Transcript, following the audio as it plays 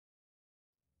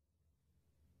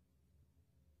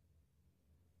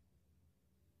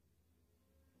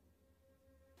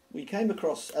We came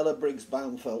across Ella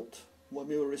Briggs-Baumfeld when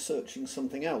we were researching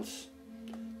something else,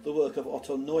 the work of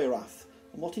Otto Neurath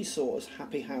and what he saw as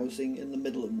happy housing in the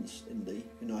Midlands in the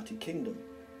United Kingdom.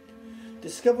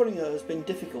 Discovering her has been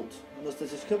difficult, and as the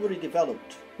discovery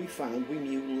developed, we found we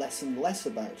knew less and less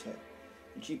about her,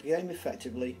 and she became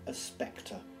effectively a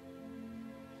spectre.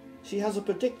 She has a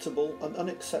predictable and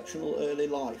unexceptional early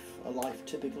life, a life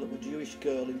typical of a Jewish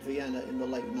girl in Vienna in the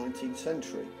late 19th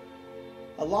century.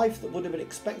 A life that would have been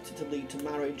expected to lead to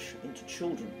marriage and to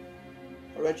children.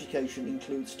 Her education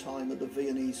includes time at the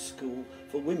Viennese School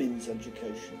for Women's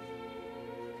Education.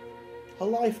 Her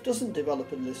life doesn't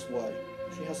develop in this way.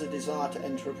 She has a desire to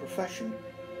enter a profession,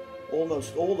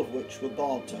 almost all of which were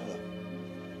barred to her.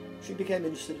 She became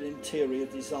interested in interior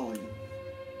design.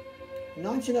 In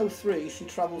 1903 she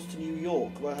travels to New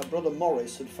York, where her brother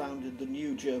Morris had founded the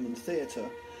New German Theatre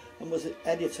and was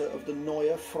editor of the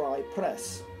Neue Freie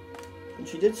Presse. And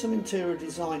she did some interior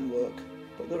design work,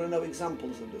 but there are no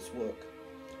examples of this work.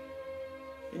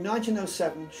 In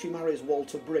 1907 she marries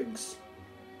Walter Briggs,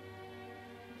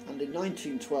 and in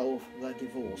 1912 they're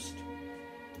divorced.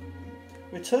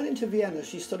 Returning to Vienna,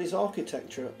 she studies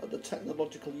architecture at the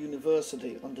Technological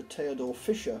University under Theodor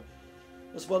Fischer,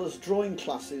 as well as drawing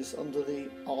classes under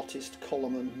the artist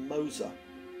Koloman Moser.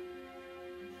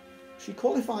 She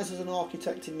qualifies as an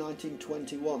architect in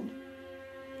 1921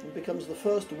 and becomes the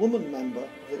first woman member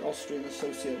of the Austrian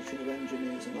Association of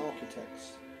Engineers and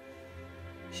Architects.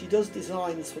 She does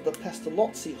designs for the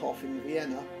Pestalozzi-Hof in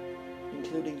Vienna,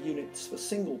 including units for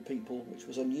single people, which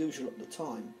was unusual at the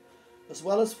time, as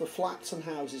well as for flats and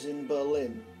houses in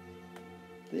Berlin.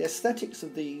 The aesthetics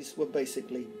of these were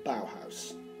basically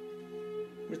Bauhaus.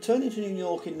 Returning to New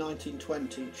York in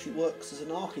 1920, she works as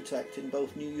an architect in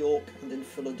both New York and in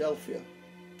Philadelphia.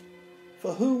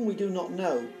 For whom we do not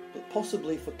know, but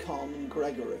possibly for Kahn and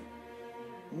Gregory.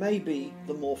 Maybe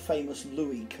the more famous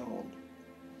Louis Kahn.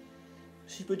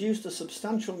 She produced a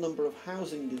substantial number of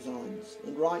housing designs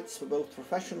and writes for both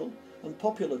professional and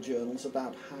popular journals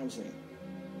about housing.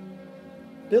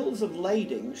 Bills of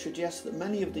lading suggest that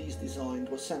many of these designs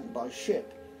were sent by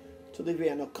ship to the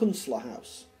Vienna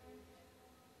Künstlerhaus,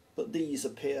 but these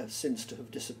appear since to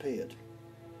have disappeared.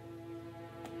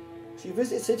 She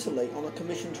visits Italy on a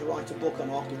commission to write a book on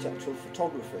architectural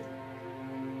photography.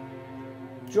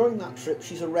 During that trip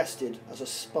she's arrested as a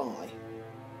spy.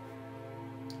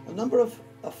 A number of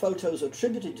photos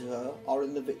attributed to her are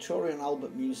in the Victoria and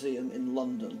Albert Museum in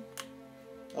London.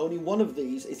 Only one of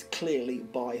these is clearly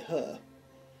by her.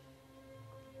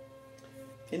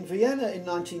 In Vienna in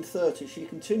 1930 she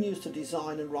continues to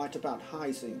design and write about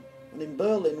housing, and in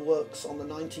Berlin works on the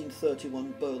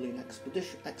 1931 Berlin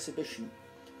exhibition.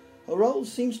 Her role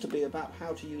seems to be about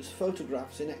how to use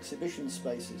photographs in exhibition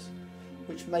spaces,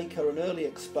 which make her an early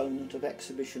exponent of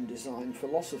exhibition design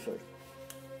philosophy.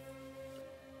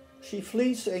 She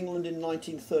flees to England in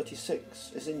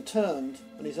 1936, is interned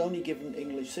and is only given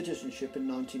English citizenship in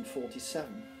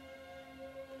 1947.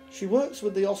 She works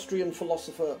with the Austrian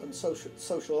philosopher and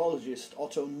sociologist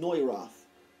Otto Neurath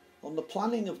on the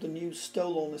planning of the new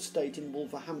Stowlawn estate in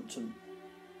Wolverhampton.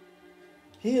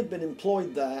 He had been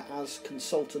employed there as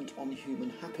consultant on human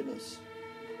happiness.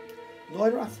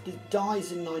 Neurath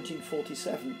dies in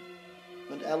 1947,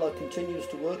 and Ella continues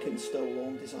to work in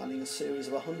Stowlawn, designing a series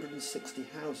of 160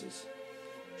 houses.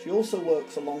 She also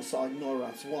works alongside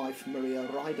Neurath's wife, Maria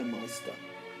Reidemeister.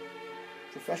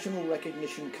 Professional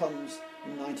recognition comes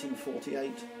in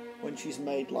 1948 when she's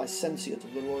made licentiate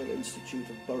of the Royal Institute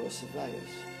of Borough Surveyors.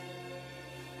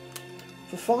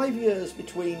 For 5 years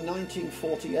between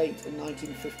 1948 and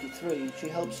 1953, she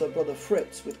helps her brother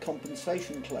Fritz with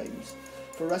compensation claims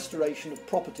for restoration of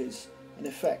properties and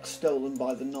effects stolen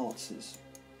by the Nazis.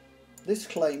 This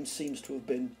claim seems to have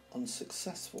been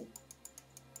unsuccessful.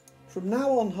 From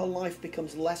now on, her life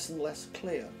becomes less and less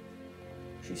clear.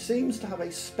 She seems to have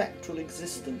a spectral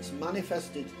existence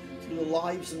manifested through the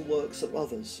lives and works of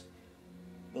others.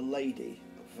 The lady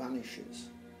vanishes.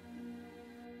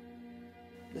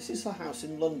 This is her house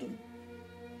in London.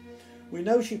 We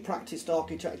know she practiced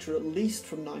architecture at least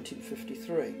from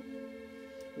 1953.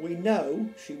 We know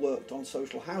she worked on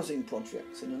social housing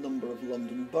projects in a number of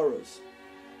London boroughs.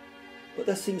 But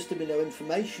there seems to be no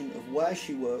information of where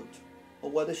she worked or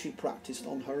whether she practiced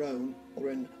on her own or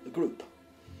in a group.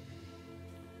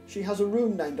 She has a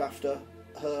room named after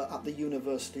her at the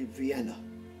University of Vienna.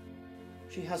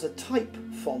 She has a type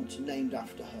font named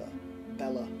after her,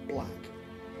 Bella Black.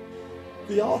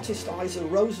 The artist Isa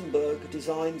Rosenberg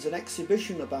designs an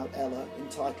exhibition about Ella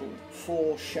entitled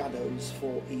 4 Shadows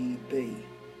for E.B.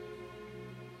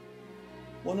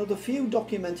 One of the few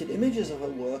documented images of her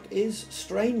work is,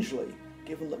 strangely,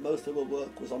 given that most of her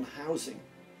work was on housing.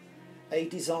 A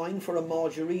design for a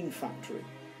margarine factory,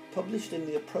 published in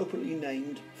the appropriately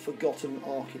named Forgotten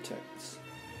Architects.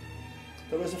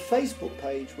 There is a Facebook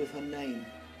page with her name,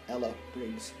 Ella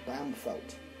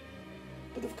Briggs-Baumfeld,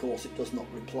 but of course it does not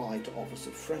reply to offers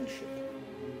of friendship.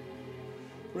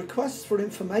 Requests for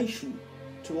information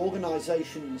to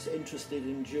organisations interested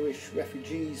in Jewish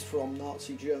refugees from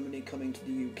Nazi Germany coming to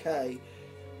the UK,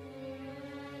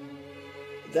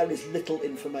 there is little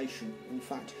information. In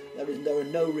fact, there are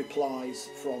no replies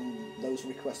from those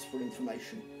requests for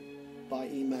information by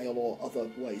email or other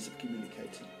ways of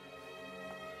communicating.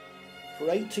 For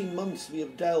 18 months we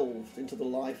have delved into the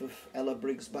life of Ella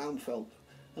Briggs-Baumfeld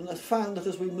and have found that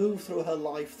as we move through her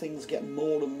life things get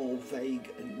more and more vague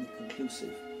and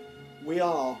inconclusive. We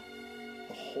are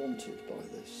haunted by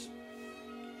this.